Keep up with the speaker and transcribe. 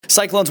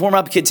Cyclones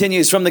warm-up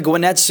continues from the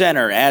Gwinnett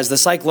Center as the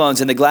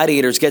Cyclones and the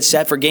Gladiators get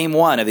set for Game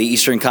 1 of the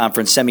Eastern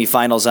Conference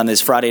Semifinals on this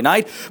Friday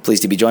night.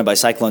 Pleased to be joined by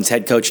Cyclones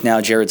head coach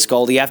now, Jarrod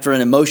Skalde. After an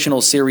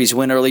emotional series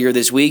win earlier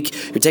this week,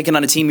 you're taking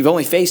on a team you've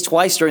only faced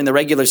twice during the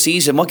regular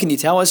season. What can you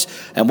tell us,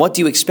 and what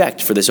do you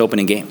expect for this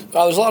opening game?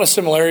 There's a lot of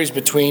similarities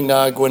between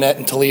Gwinnett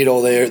and Toledo.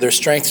 Their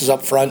strength is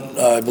up front.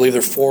 I believe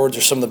their forwards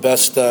are some of the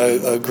best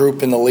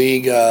group in the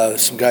league.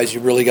 Some guys you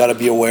really got to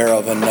be aware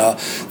of. And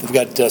they've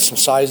got some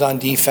size on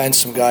defense,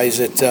 some guys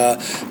that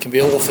can be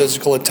a little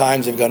physical at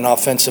times. They've got an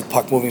offensive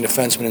puck-moving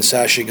defenseman in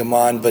Sashi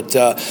Gaman,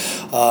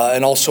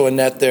 and also in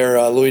net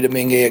there, Louis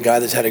Domingue, a guy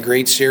that's had a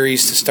great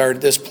series to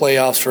start this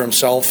playoffs for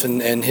himself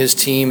and his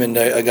team, and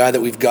a guy that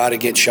we've got to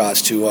get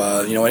shots to.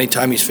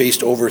 Anytime he's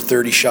faced over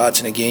 30 shots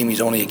in a game,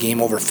 he's only a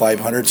game over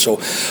 500, so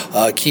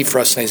key for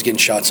us tonight is getting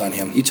shots on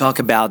him. You talk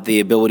about the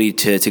ability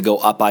to go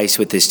up ice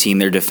with this team.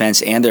 Their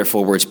defense and their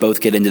forwards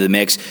both get into the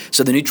mix,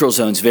 so the neutral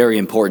zone is very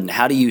important.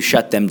 How do you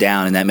shut them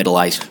down in that middle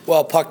ice?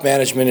 Well, puck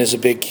management is a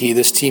big key.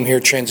 This team here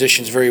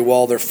transitions very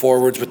well. Their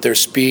forwards with their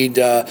speed,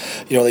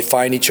 they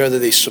find each other,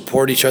 they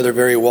support each other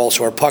very well.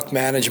 So our puck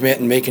management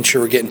and making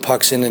sure we're getting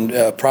pucks in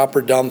and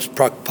proper dumps,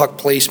 puck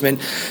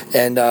placement,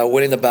 and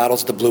winning the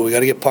battles at the blue. We got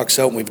to get pucks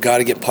out, and we've got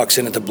to get pucks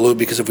in at the blue,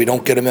 because if we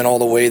don't get them in all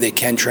the way, they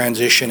can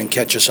transition and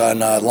catch us on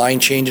line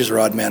changes or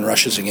odd man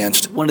rushes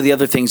against. One of the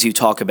other things you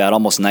talk about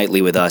almost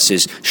nightly with us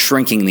is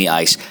shrinking the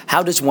ice.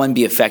 How does one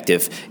be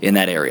effective in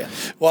that area?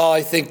 Well,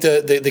 I think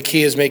the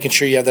key is making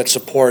sure you have that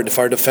support. If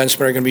our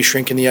defensemen are going to be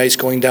shrinking the ice,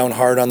 going down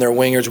hard on their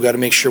wingers, we've got to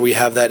make sure we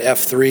have that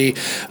F3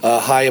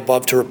 high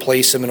above to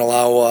replace them and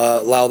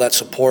allow that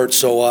support.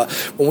 So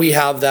when we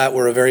have that,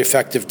 we're a very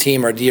effective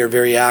team. Our D are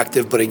very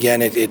active, but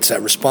again, it's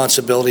that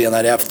responsibility on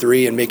that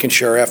F3 and making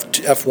sure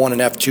F1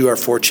 and F2, our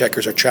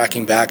forecheckers, are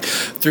tracking back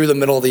through the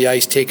middle of the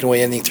ice, taking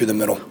away anything through the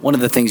middle. One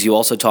of the things you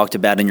also talked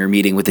about in your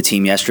meeting with the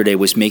team yesterday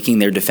was making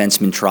their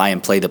defensemen try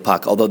and play the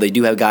puck. Although they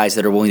do have guys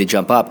that are willing to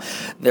jump up,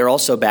 they're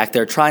also back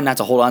there trying not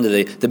to hold on to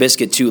the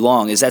biscuit too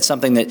long. Is that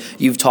something that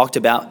you've talked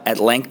about at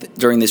length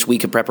during this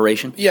week of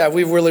preparation? Yeah,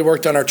 we've really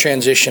worked on our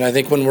transition. I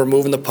think when we're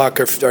moving the puck,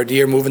 our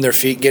D are moving their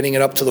feet, getting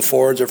it up to the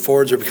forwards. Our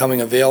forwards are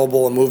becoming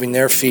available and moving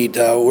their feet.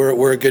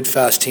 We're a good,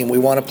 fast team. We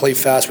want to play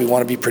fast. We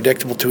want to be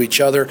predictable to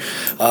each other,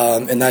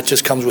 and that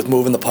just comes with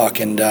moving the puck.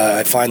 And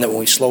I find that when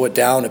we slow it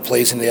down, it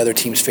plays in the other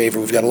team's favor.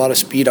 We've got a lot of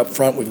speed up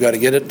front. We've got to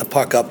get the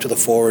puck up to the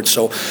forwards.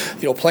 So,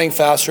 playing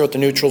faster at the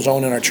neutral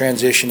zone in our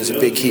transition is a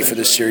big key for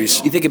this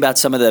series. You think about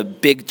some of the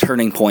big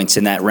turning points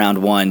in that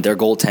round one. Their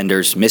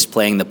goaltenders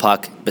misplaying the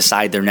puck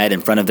beside their net,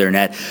 in front of their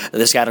net.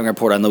 The scouting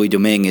report on Louis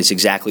Domingue is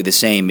exactly the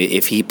same.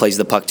 If he plays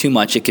the puck too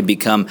much, it could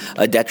become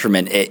a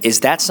detriment.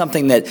 Is that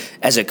something that,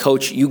 as a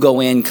coach, you go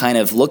in kind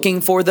of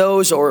looking for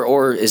those,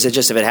 or is it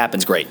just if it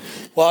happens, great?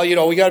 Well,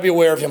 we got to be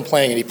aware of him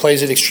playing it. He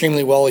plays it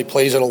extremely well. He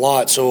plays it a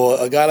lot. So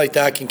a guy like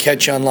that can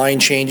catch on line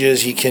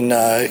changes. He can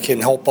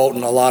help out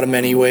in a lot of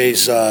many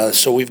ways.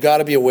 So we've got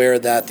to be aware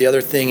of that. The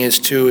other thing is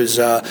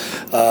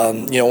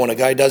when a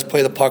guy does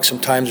play the puck,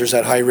 sometimes there's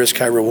that high risk,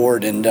 high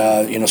reward, and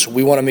so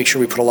we want to make sure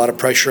we put a lot of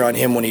pressure on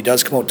him when he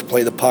does come out to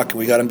play the puck. And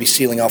we got to be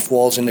sealing off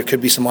walls, and there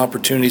could be some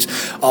opportunities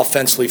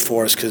offensively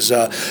for us because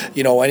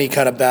any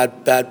kind of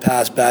bad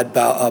pass, bad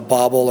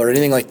bobble, or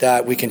anything like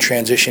that, we can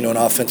transition to an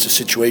offensive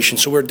situation.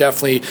 So we're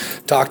definitely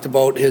talked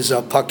about his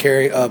puck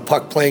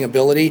playing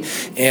ability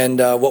and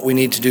what we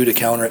need to do to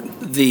counter it.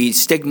 The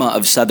stigma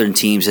of Southern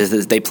teams is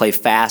that they play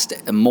fast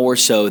more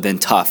so than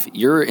tough.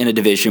 You're in a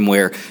division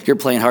where you're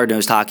playing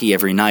hard-nosed hockey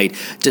every night.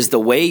 Does the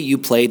way you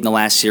played in the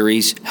last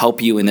series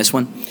help you in this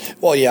one?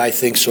 Well, yeah, I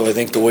think so. I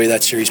think the way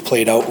that series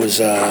played out was,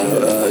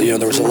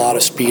 there was a lot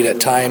of speed at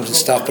times and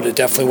stuff, but it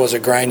definitely was a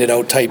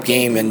grinded-out type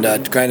game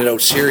and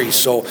grinded-out series.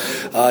 So,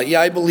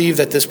 I believe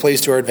that this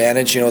plays to our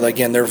advantage.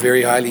 Again, they're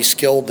very highly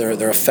skilled.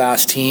 They're a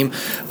fast team.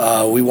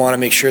 We want to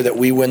make sure that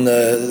we win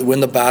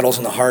the battles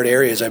in the hard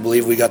areas. I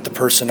believe we got the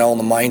personnel and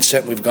the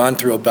mindset. We've gone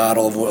through a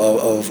battle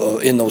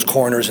of in those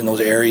corners, in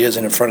those areas,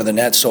 and in front of the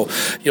net. So,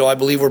 I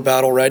believe we're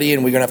battle ready,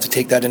 and we're going to have to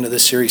take that into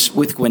this series.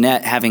 With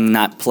Gwinnett having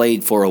not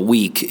played for a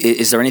week,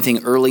 is there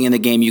anything early in the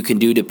game you can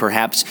do to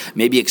perhaps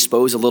maybe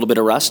expose a little bit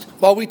of rust?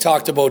 Well, we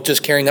talked about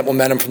just carrying that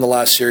momentum from the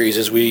last series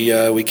as we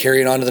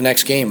carry it on to the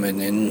next game,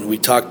 and we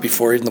talked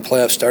before even the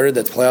playoffs started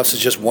that the playoffs is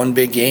just one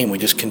big game. We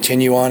just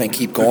continue on and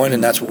keep going,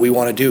 and that's what we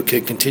want to do.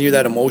 Continue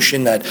that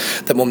emotion, that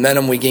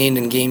momentum we gained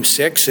in Game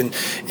 6, and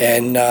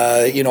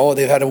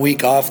they've had a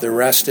week off. They're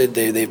rested.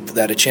 They've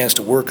had a chance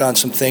to work on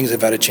some things.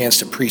 They've had a chance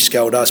to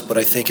pre-scout us, but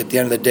I think at the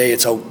end of the day,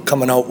 it's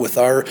coming out with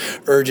our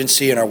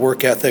urgency and our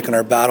work ethic and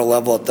our battle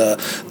level at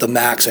the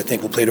max. I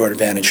think will play to our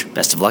advantage.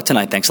 Best of luck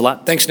tonight. Thanks a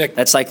lot. Thanks, Nick.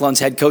 That's Cyclones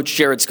head coach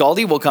Jarrod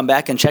Skalde. We'll come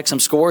back and check some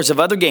scores of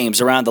other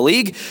games around the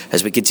league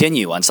as we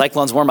continue on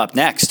Cyclones Warm Up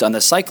next on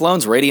the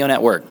Cyclones Radio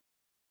Network.